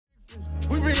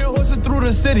through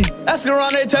the city. Ask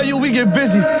around, they tell you we get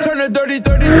busy. Turn a 30-30 to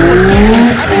a 60.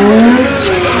 I be rolling, feeling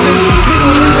like I'm Nipsey. We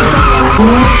gon' rent the truck for half a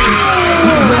ticket.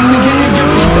 Use bags to get you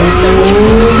gifted. Say safe when we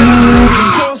do the past season.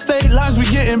 Cold state lines, we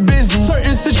getting busy.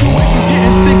 Certain situations getting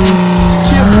sticky.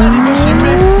 She a patty, but she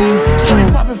mixing. Shorty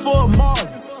stopping for a mall.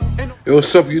 Yo,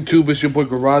 what's up, YouTube? It's your boy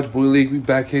Garage Boy League. We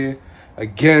back here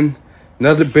again.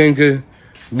 Another banger,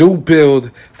 new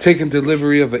build, taking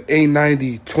delivery of an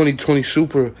A90 2020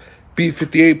 Supra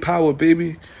B58 power,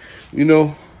 baby. You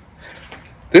know,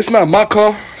 this is not my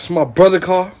car, it's my brother's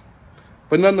car,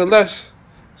 but nonetheless,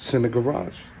 it's in the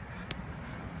garage.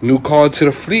 New car to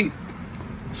the fleet.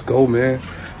 Let's go, man.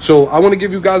 So I want to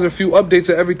give you guys a few updates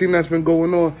of everything that's been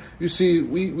going on. You see,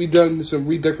 we done some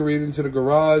redecorating to the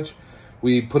garage.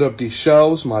 We put up these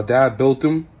shelves. My dad built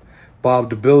them. Bob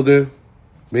the Builder.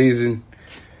 Amazing.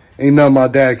 Ain't nothing my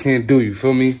dad can't do, you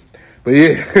feel me? But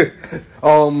yeah,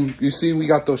 you see we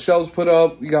got those shelves put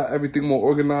up. We got everything more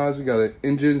organized. We got an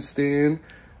engine stand.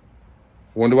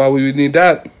 Wonder why we would need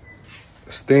that.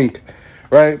 Stink,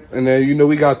 right? And then, you know,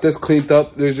 we got this cleaned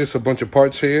up. There's just a bunch of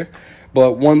parts here.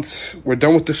 But once we're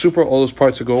done with the Supra, all those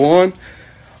parts will go on.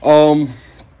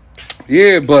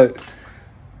 Yeah, but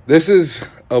this is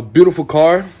a beautiful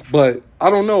car, but I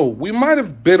don't know. We might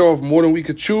have bit off more than we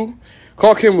could chew.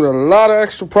 Car came with a lot of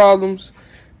extra problems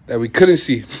that we couldn't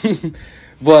see.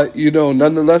 But, you know,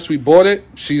 nonetheless, we bought it.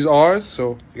 She's ours,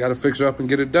 so we got to fix her up and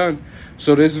get it done.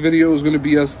 So this video is going to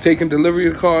be us taking delivery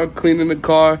of the car, cleaning the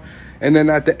car, and then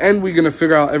at the end, we're going to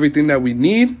figure out everything that we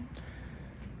need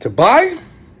to buy.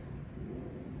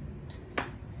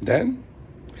 Then,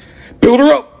 build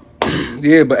her up.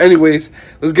 Yeah, but anyways,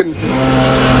 let's get into it.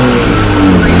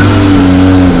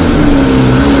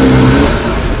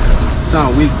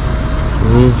 Sound weak.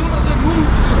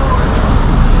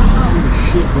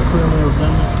 Shit, the frame of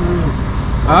them.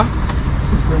 Huh?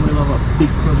 The frame of a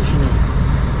big traditional.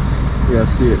 Yeah, I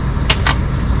see it.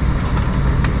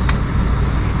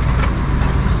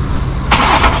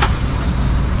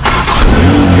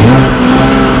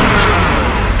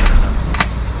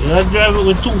 Yeah, I drive it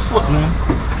with 2 foot, man.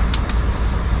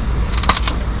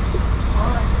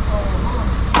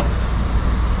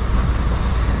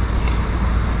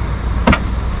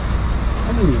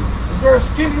 Is there a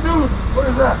skinny dude? What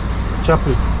is that? Chop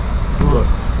it. What?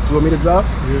 You want me to drive?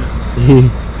 Yeah.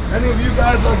 Any of you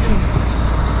guys are getting...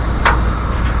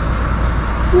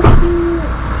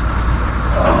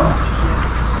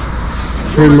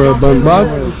 Framer bun bud.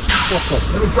 Let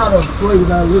me try to play with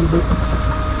that a little bit.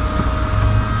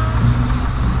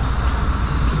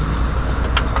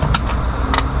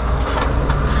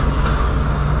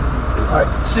 Alright,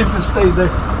 see if it stays there.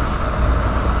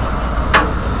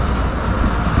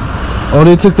 Oh,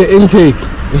 they took the intake.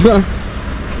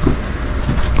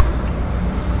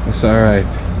 That's alright.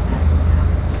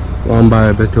 Well, I'm by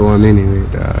a better one anyway,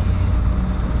 dad.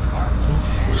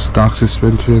 Stock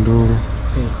suspension though.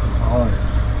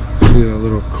 See that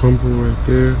little crumple right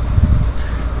there.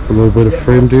 A little bit of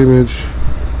frame damage.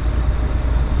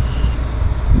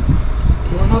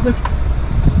 You want another?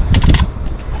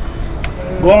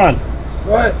 Go on.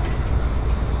 Go ahead.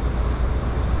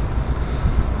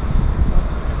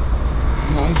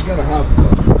 No, he's gotta have.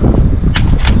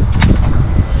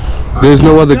 There's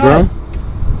no other ground?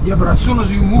 Yeah, but as soon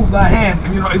as you move that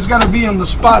hand, you know, it's gotta be on the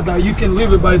spot that you can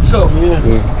leave it by itself. Yeah.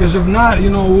 Because if not, you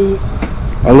know,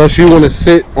 unless you want to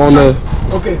sit on the...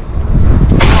 Okay.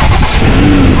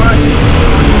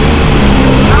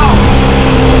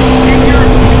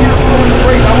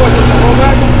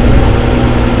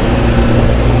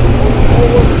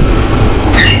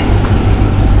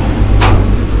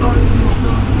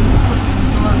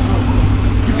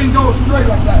 You can go straight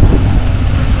like that.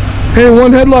 Hey,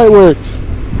 one headlight works.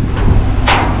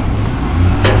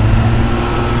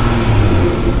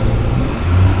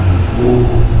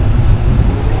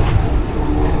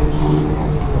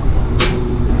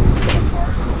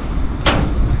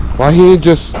 Why he ain't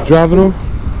just driving off?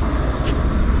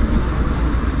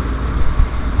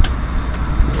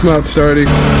 It's not starting.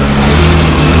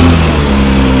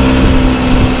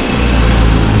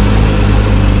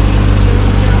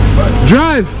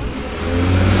 Drive!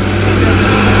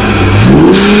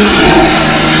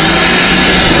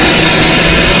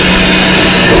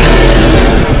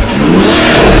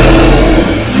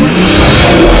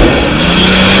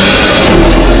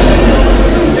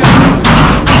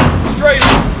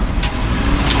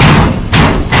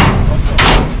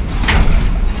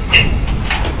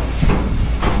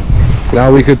 Now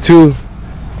we could two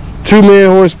man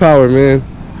horsepower, man.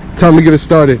 Time to get it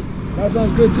started. That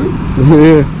sounds good too.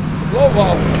 Yeah. Low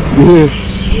valve.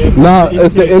 Yeah. Nah,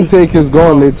 it's the intake is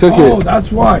gone. They took it. Oh,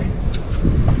 that's why.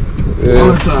 Yeah.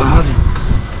 Oh, it's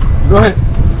go ahead.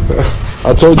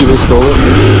 I told you they stole it.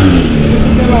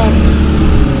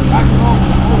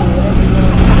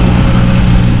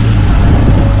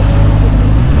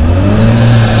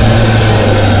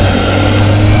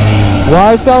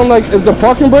 Why I sound like, is the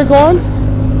parking brake on?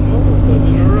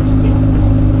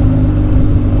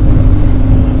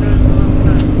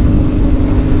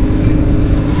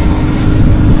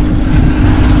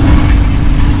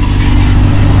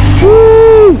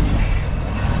 Woo!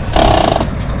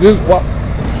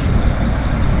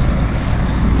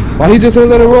 Why he just didn't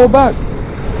let it roll back?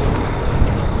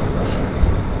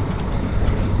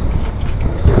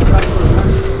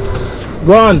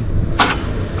 Go on.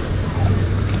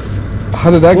 How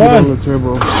did that get on the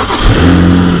turbo? Alright,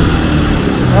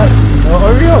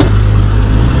 hurry up.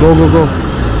 Go, go, go.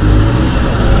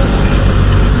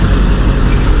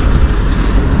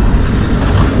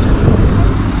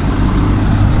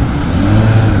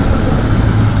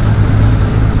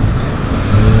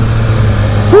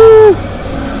 Woo!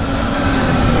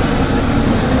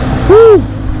 Woo!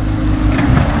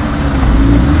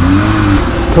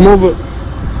 Come over.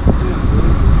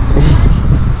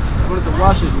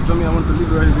 Wash it. You told me I wanted to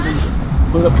leave it right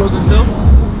here. Put it up closer still?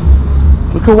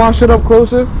 We can wash it up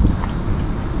closer.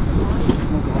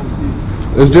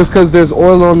 It's just because there's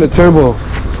oil on the turbo.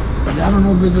 I don't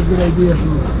know if it's a good idea.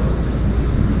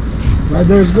 Right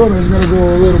there is good, or it's going to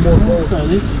go a little more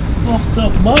forward. It's fucked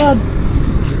up bad.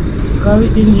 Carry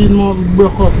engine more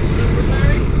broke up.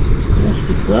 What's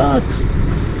the God?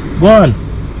 Go on.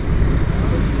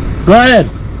 Go ahead.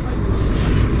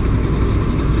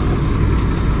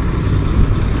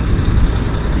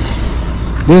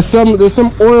 There's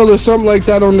some oil or something like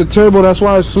that on the turbo. That's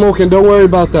why it's smoking. Don't worry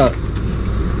about that.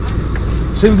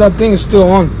 See if that thing is still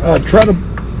on. Try to.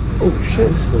 Oh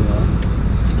shit, it's still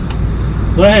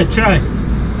on. Go ahead, try.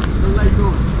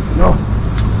 No.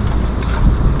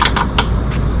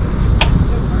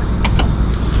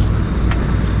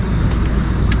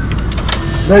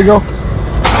 There you go.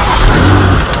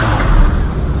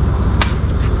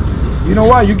 You know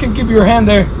what? You can keep your hand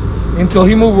there until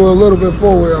he moves a little bit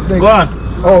forward, I think. Go on.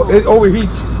 Oh, it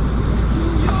overheats.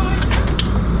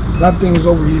 That thing is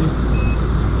overheating.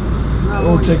 It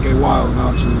will take a while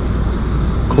now to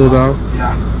Cool down.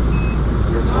 Yeah.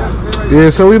 Yeah,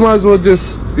 so we might as well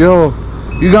just, yo,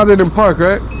 you got it in park,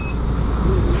 right?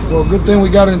 Well, good thing we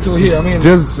got it until here. I mean,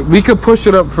 We could push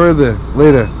it up further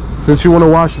later, since you want to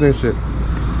wash it and shit.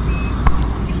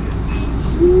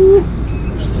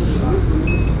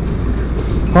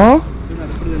 Huh?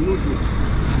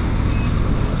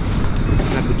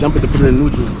 jump it to put it in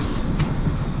neutral.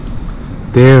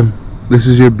 Damn, this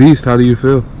is your beast. How do you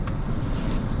feel?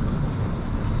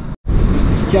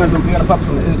 Yeah, you gotta pop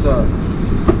from the inside.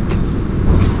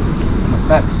 On the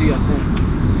back seat, I think.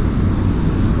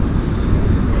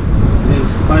 Yeah,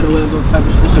 spider web, all type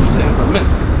of shit. This should be sitting for a minute.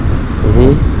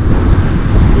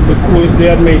 It'd be cool if they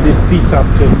had made this T-top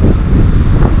too.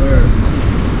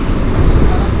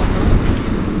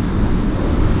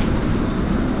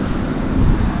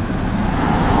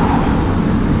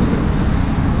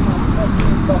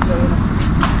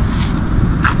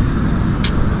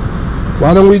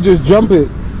 Why don't we just jump it?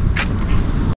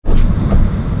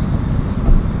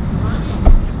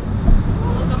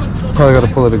 Probably gotta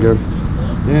pull it again.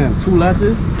 Damn, 2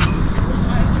 latches.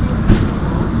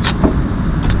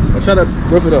 I'll try to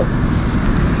rough it up.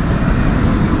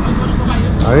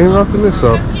 I ain't roughing this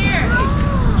up.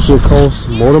 Should cost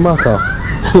more than my car.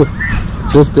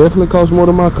 Just definitely cost more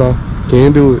than my car.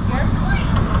 Can't do it.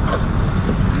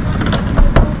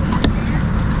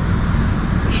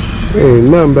 Ain't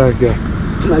nothing back here.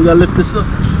 Now you gotta lift this up.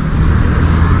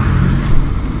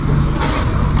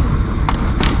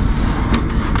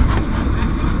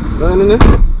 Nothing in there?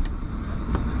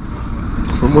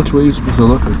 From which way you supposed to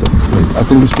lift it though? Like, I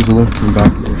think you're supposed to lift it from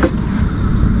back there.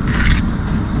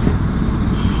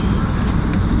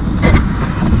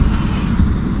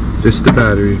 Just the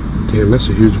battery. Damn, that's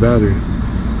a huge battery.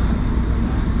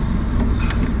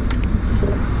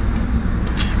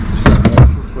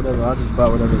 Whatever, I'll just buy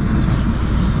whatever it is.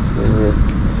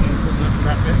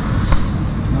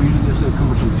 We usually just come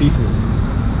with some pieces.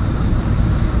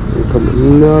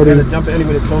 You gotta jump it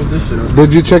anyway to close this shit up.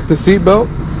 Did you check the seat belt?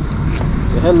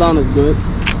 The headline is good.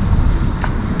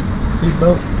 Seat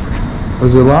belt?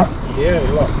 Was it locked? Yeah,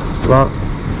 it's locked. Locked.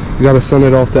 You gotta send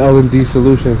it off to L&D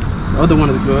Solutions. The other one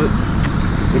is good.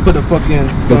 They put the fucking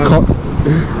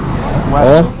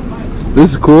Oh,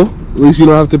 this is cool. At least you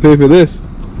don't have to pay for this.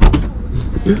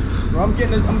 Bro, I'm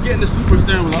getting the Supra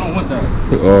steering wheel. I don't want that.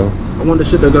 Oh. I want the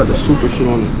shit that got the Supra shit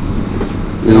on it.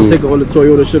 And I'm taking all the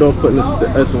Toyota shit off, putting the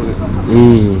S on it.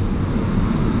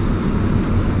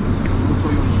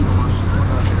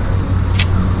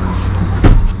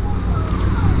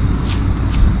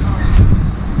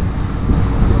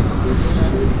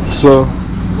 So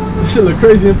This shit look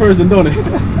crazy in person, don't it?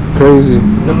 crazy.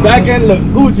 The back end look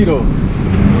Gucci though.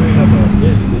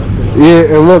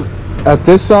 Yeah, and look at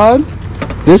this side.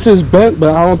 This is bent,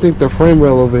 but I don't think the frame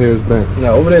rail over here is bent. Yeah,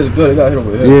 over there is good. It got hit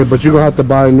over here. Yeah, but you're gonna have to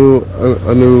buy a new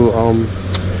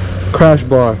crash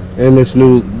bar and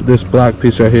this black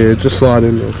piece right here. Just slide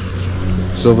in the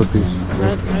silver piece.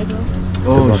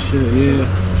 Oh shit, yeah.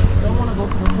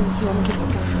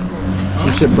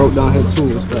 Some shit broke down here too.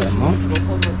 What's that, huh?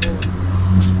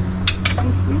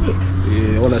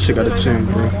 Yeah, all that shit got to change,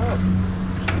 bro.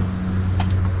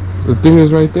 The thing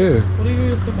is right there.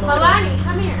 Milani,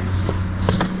 come here.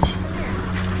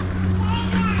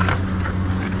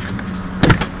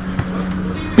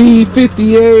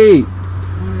 B58.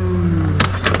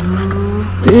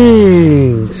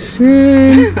 Dang,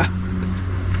 shit.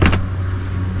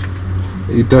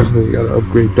 You definitely gotta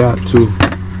upgrade that too.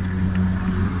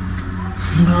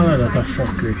 No, that's a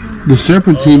fuckery. The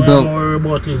serpentine What belt. I'm worried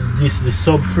about is this, the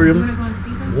subframe.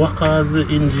 What caused the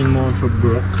engine mount for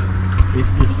broke? If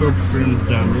the subframe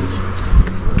damaged.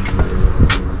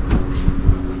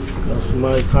 That's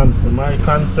my concern. My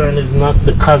concern is not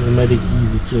the cosmetic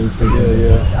easy change.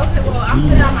 Yeah.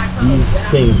 These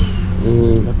things.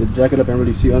 You have to jack it up and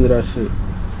really see under that shit.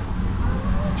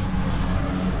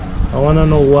 I wanna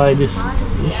know why this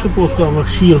is supposed to have a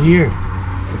shield here.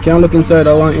 I can't look inside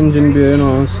that one engine bay, you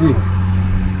know, and see.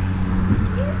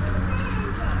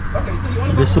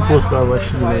 They're supposed to have a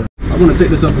shield. I'm gonna take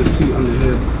this up and see under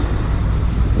here.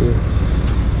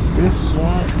 This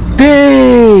one.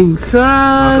 Dang, I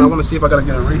son. wanna see if I gotta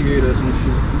get a radiator or some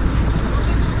shit.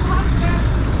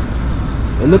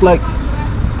 It looked like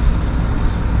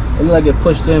it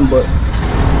pushed in, but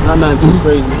not nothing too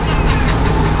crazy.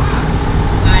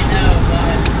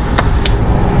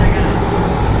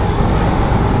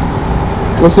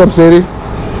 What's up, Sadie?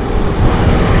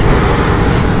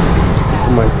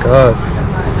 Oh my god.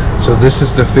 So this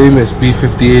is the famous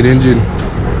B58 engine.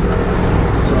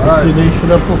 See, they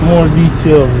should have put more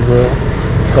details, bro.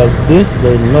 Because this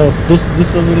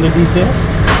was in the details.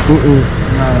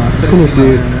 Nah, Couldn't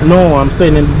see it. No, I'm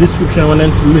saying in the description when they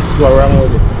list what wrong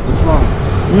with it. What's wrong?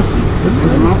 You see,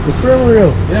 the frame rail.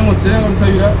 They didn't want to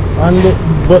tell you that.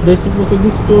 But they're supposed to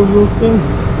disclose those things.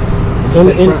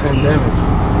 Front end damage.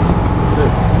 That's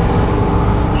it.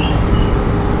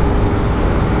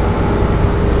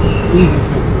 Easy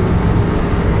fix.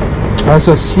 That's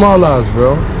a small ass,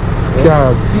 bro.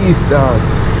 God, peace down.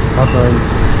 I can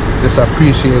just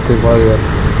appreciate it while you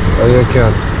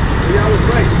can. Yeah, I was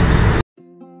right.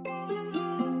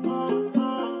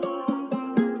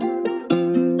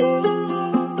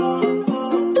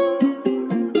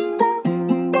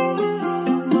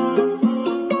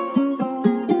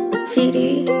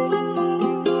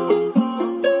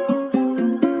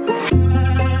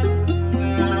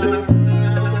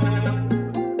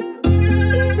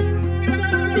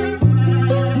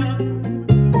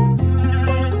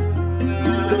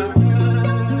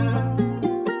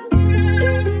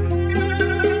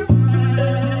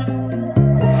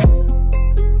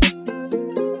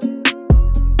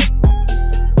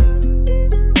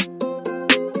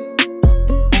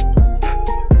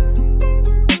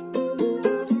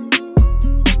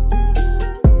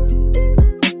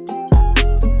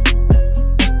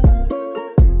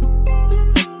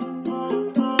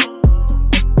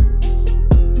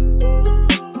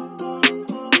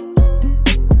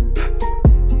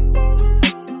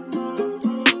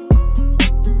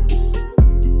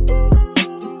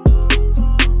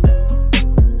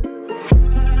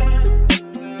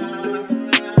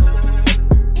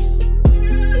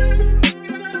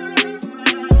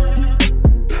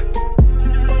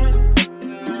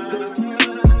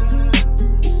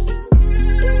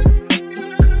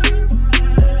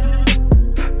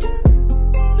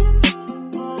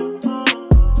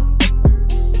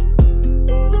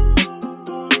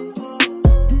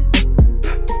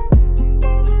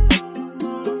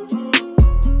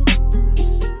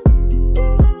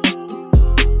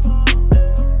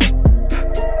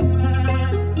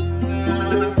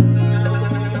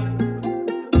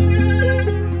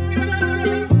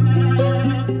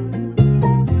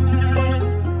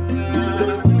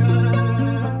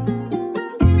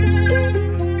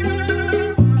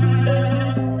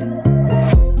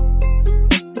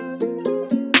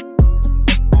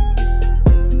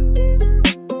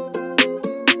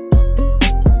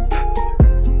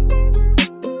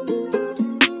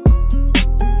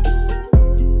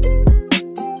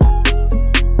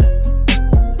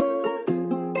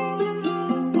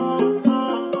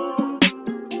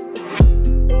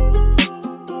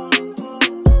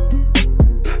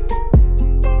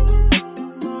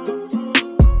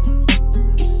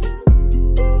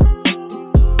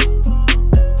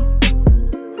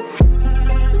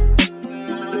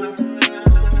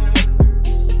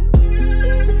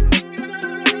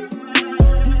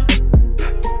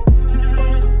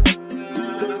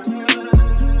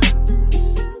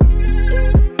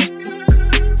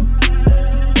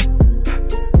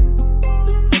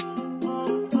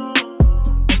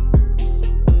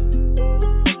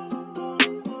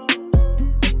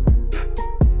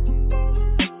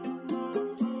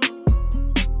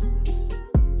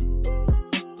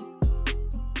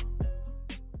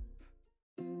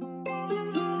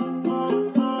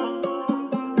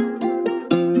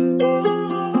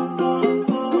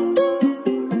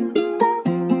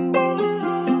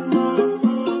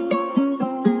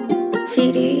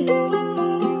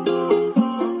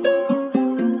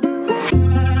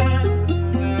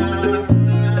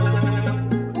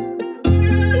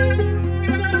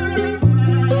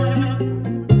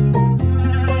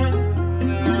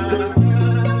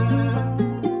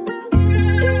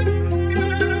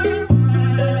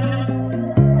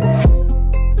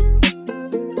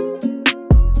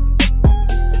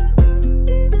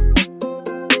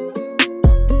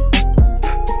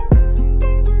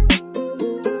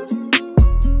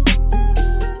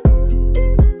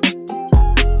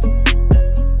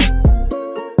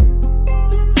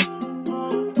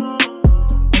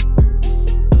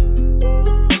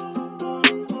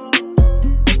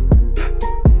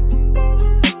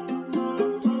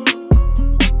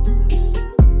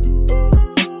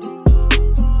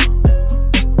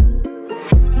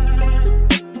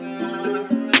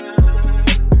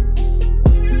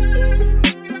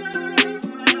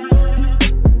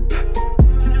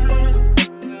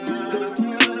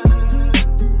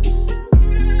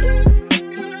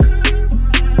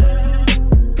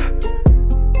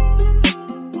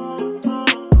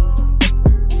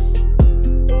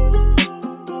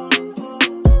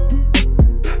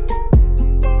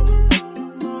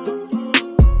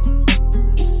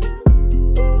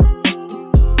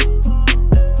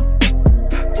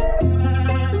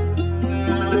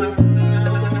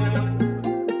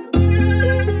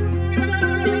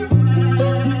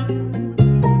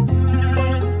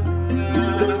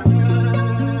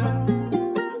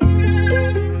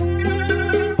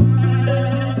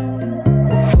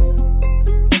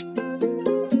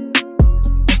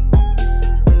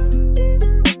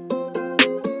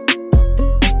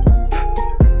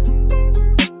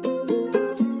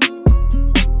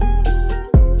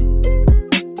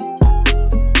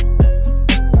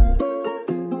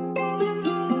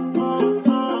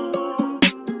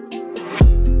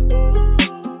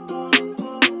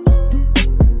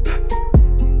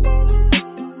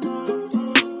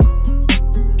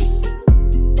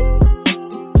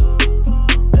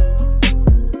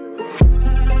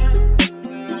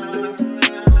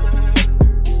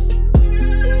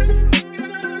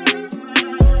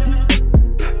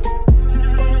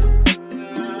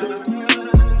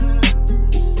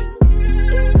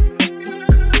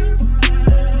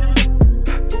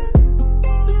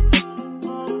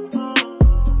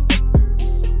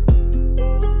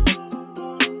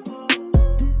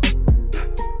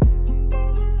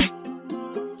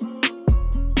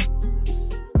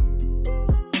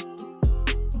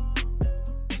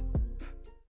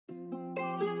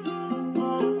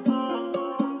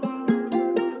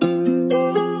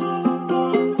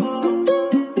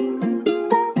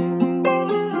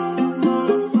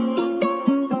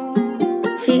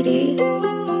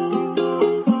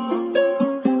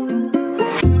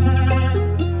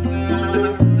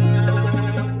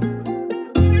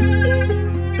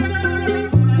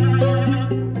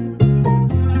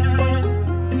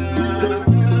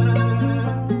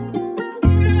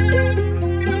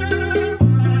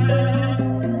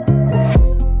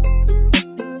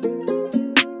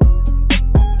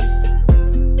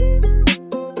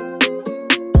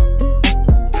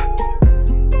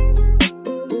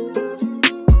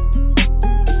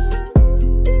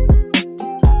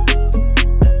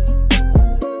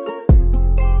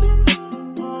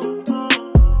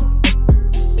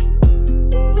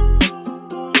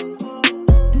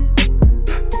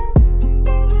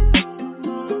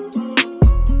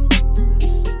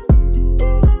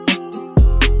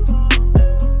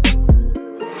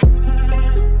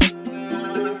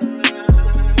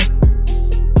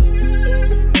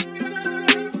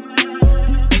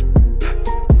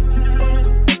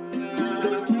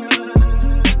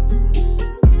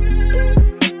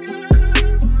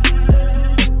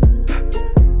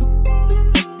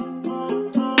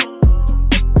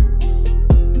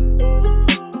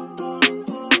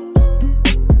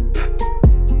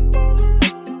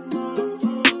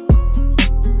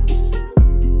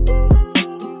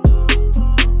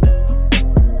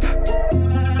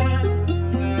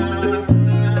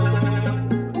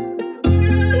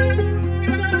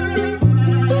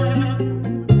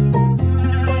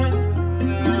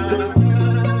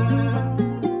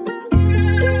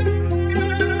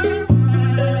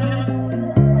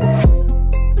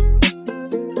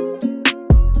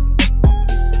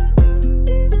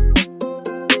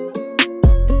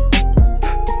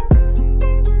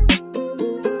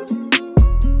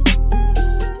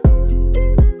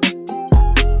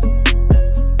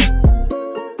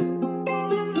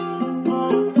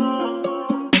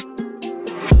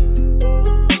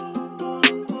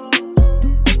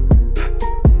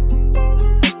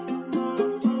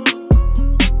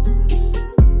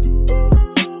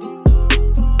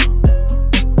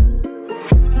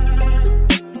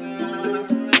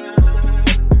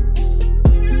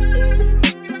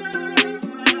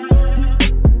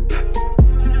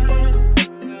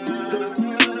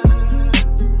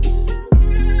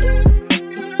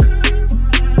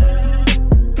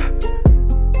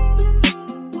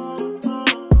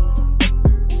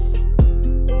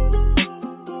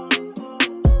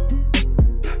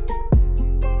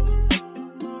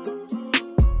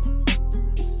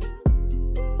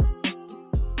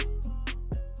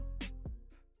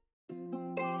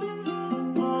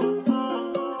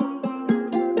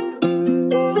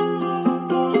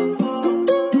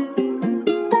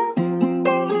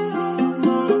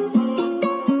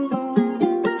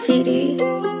 VD.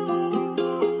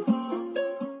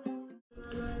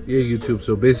 Yeah, YouTube,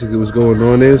 so basically what's going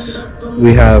on is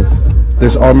we have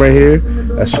this arm right here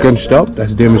that's scrunched up,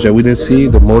 that's damage that we didn't see.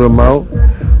 The motor mount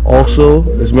also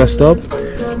is messed up,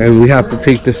 and we have to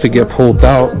take this to get pulled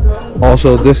out.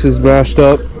 Also, this is mashed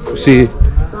up, see,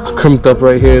 it's crimped up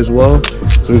right here as well,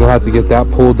 so we're gonna have to get that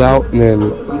pulled out, and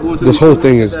then this whole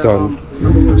thing is done.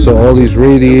 So all these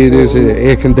radiators and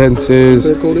air condensers,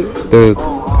 the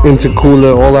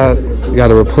intercooler, all that you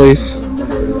gotta replace.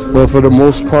 But for the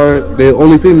most part, the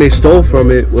only thing they stole from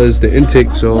it was the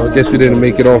intake, so I guess we didn't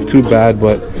make it off too bad,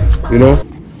 but you know.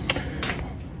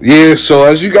 Yeah, so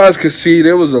as you guys can see,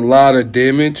 there was a lot of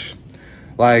damage.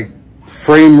 Like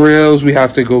frame rails, we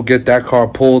have to go get that car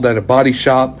pulled at a body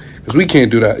shop because we can't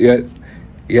do that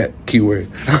yet, keyword.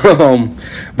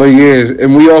 But yeah,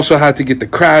 and we also had to get the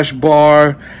crash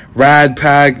bar, rad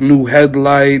pack, new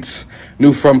headlights,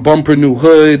 new front bumper, new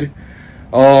hood,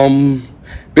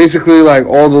 basically like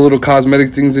all the little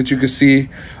cosmetic things that you can see.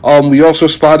 We also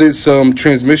spotted some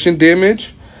transmission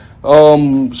damage,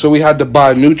 so we had to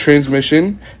buy a new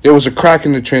transmission. There was a crack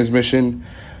in the transmission.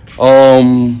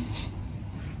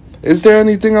 Is there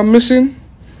anything I'm missing?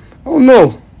 I don't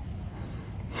know.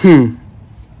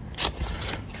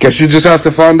 Guess you just have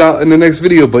to find out in the next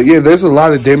video. But yeah, there's a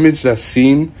lot of damage that's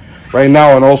seen right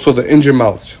now, and also the engine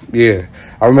mounts. Yeah,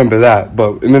 I remember that.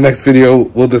 But in the next video,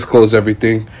 we'll disclose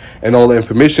everything and all the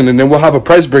information, and then we'll have a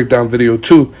price breakdown video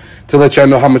too to let y'all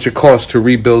know how much it costs to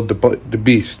rebuild the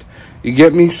beast. You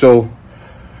get me? So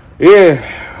yeah,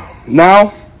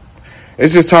 now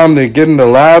it's just time to get in the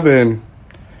lab and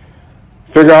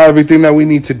figure out everything that we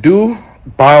need to do,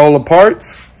 buy all the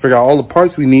parts, figure out all the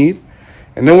parts we need,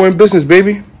 and then we're in business,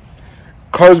 baby.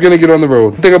 Car's gonna get on the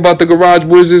road. The thing about the Garage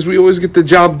Boys is we always get the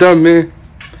job done, man.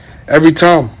 Every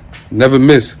time. Never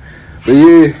miss. But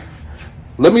yeah,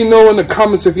 let me know in the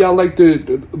comments if y'all like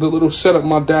the little setup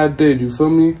my dad did, you feel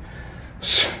me?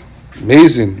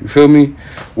 Amazing, you feel me?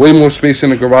 Way more space in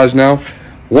the garage now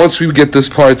once we get this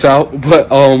parts out. But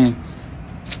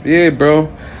yeah, bro,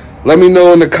 let me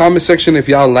know in the comment section if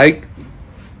y'all like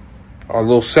our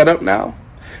little setup now.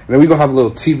 And then we're gonna have a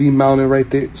little TV mounted right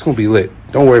there. It's gonna be lit,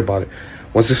 don't worry about it.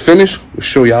 Once it's finished, we'll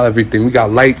show y'all everything. We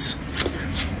got lights.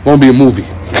 It's gonna be a movie.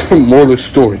 More of the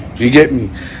story, you get me?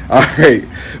 All right,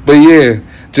 but yeah,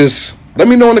 just let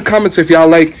me know in the comments if y'all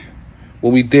like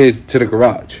what we did to the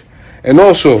garage. And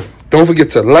also, don't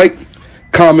forget to like,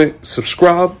 comment,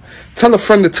 subscribe, tell a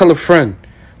friend to tell a friend.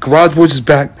 Garage Boys is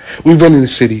back. We running the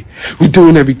city. We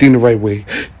doing everything the right way,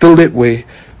 the lit way.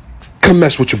 Come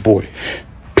mess with your boy.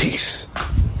 Peace.